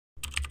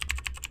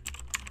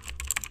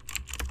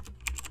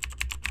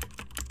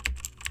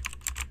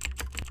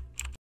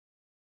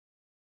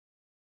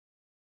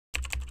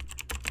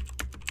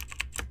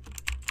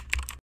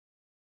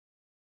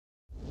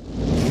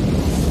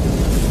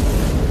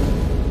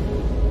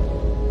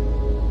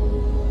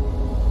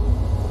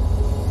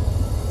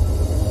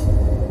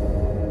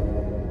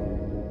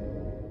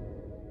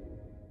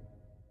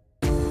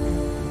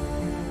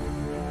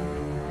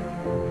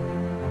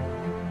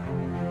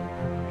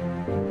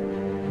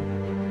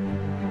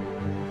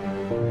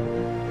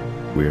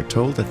We are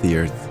told that the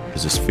Earth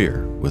is a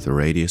sphere with a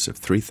radius of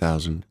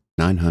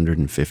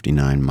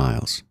 3,959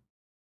 miles.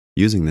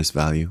 Using this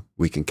value,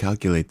 we can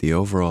calculate the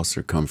overall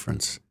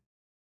circumference,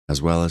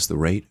 as well as the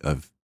rate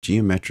of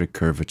geometric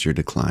curvature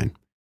decline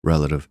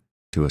relative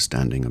to a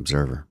standing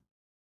observer.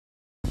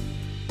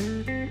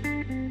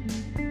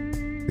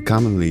 The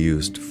commonly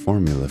used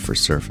formula for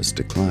surface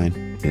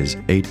decline is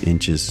 8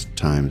 inches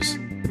times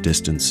the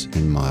distance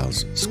in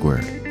miles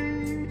squared.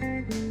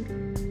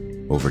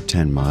 Over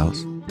 10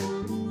 miles,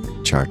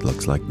 the chart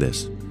looks like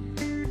this.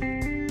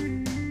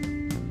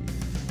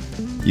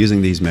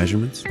 Using these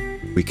measurements,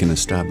 we can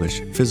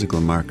establish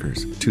physical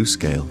markers to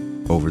scale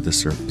over the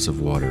surface of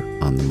water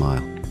on the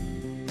mile.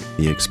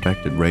 The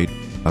expected rate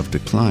of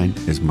decline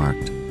is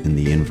marked in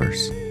the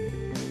inverse.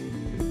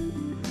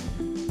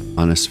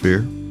 On a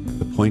sphere,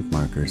 the point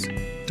markers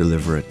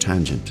deliver a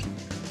tangent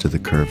to the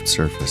curved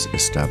surface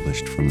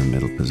established from the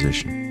middle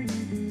position.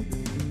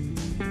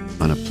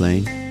 On a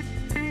plane,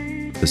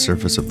 the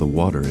surface of the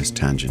water is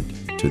tangent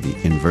to the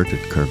inverted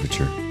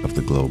curvature of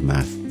the globe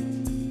math.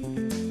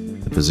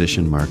 The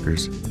position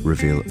markers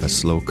reveal a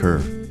slow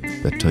curve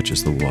that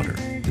touches the water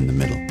in the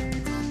middle.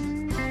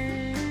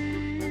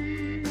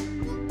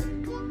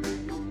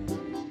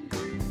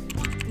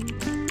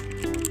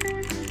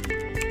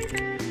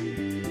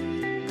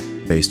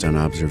 Based on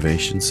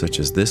observations such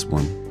as this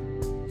one,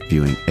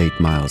 viewing 8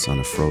 miles on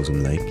a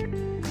frozen lake,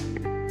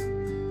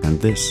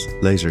 and this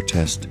laser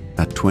test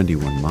at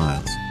 21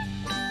 miles,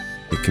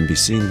 it can be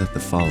seen that the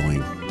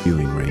following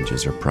viewing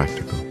ranges are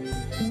practical.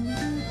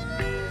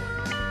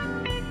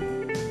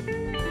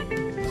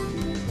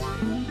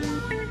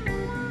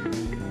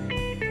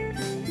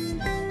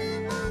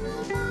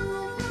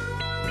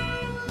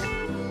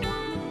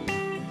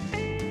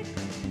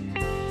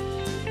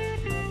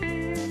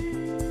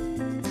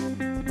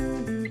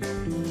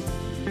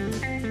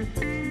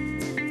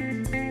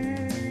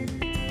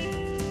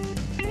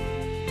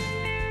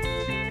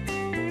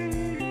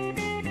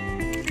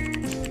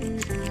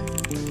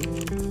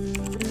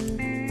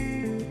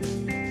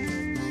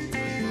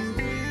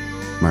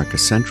 Mark a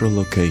central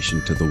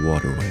location to the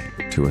waterway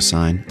to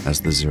assign as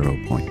the 0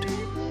 point.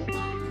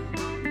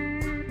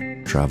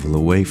 Travel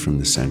away from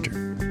the center,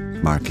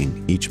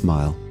 marking each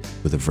mile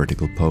with a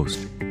vertical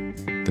post.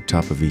 The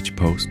top of each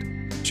post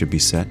should be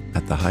set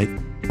at the height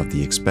of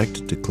the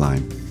expected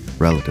decline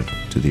relative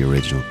to the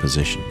original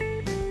position.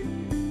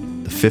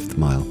 The 5th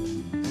mile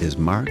is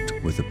marked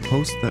with a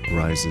post that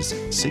rises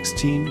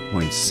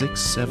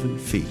 16.67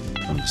 feet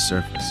from the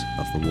surface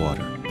of the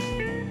water.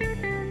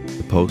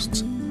 The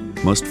posts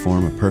must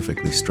form a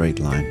perfectly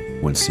straight line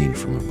when seen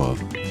from above.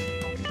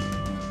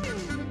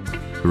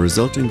 The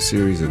resulting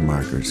series of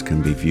markers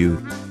can be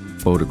viewed,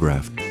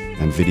 photographed,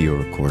 and video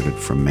recorded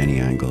from many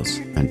angles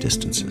and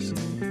distances.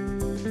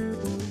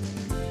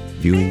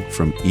 Viewing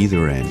from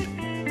either end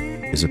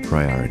is a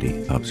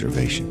priority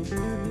observation.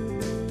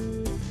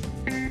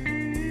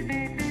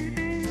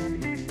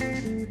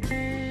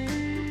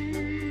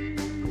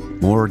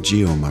 More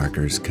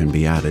geomarkers can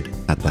be added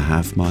at the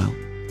half-mile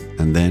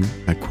and then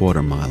at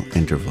quarter-mile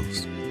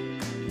intervals.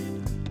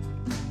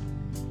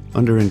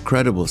 Under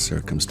incredible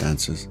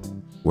circumstances,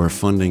 where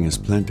funding is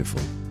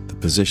plentiful, the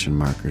position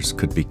markers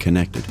could be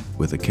connected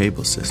with a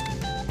cable system,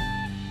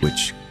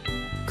 which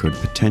could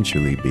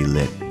potentially be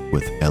lit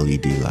with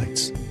LED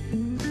lights.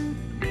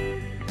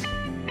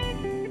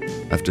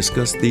 I've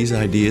discussed these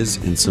ideas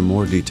in some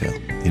more detail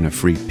in a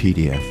free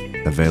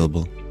PDF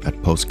available at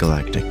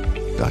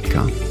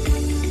postgalactic.com.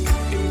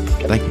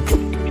 Thank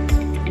you.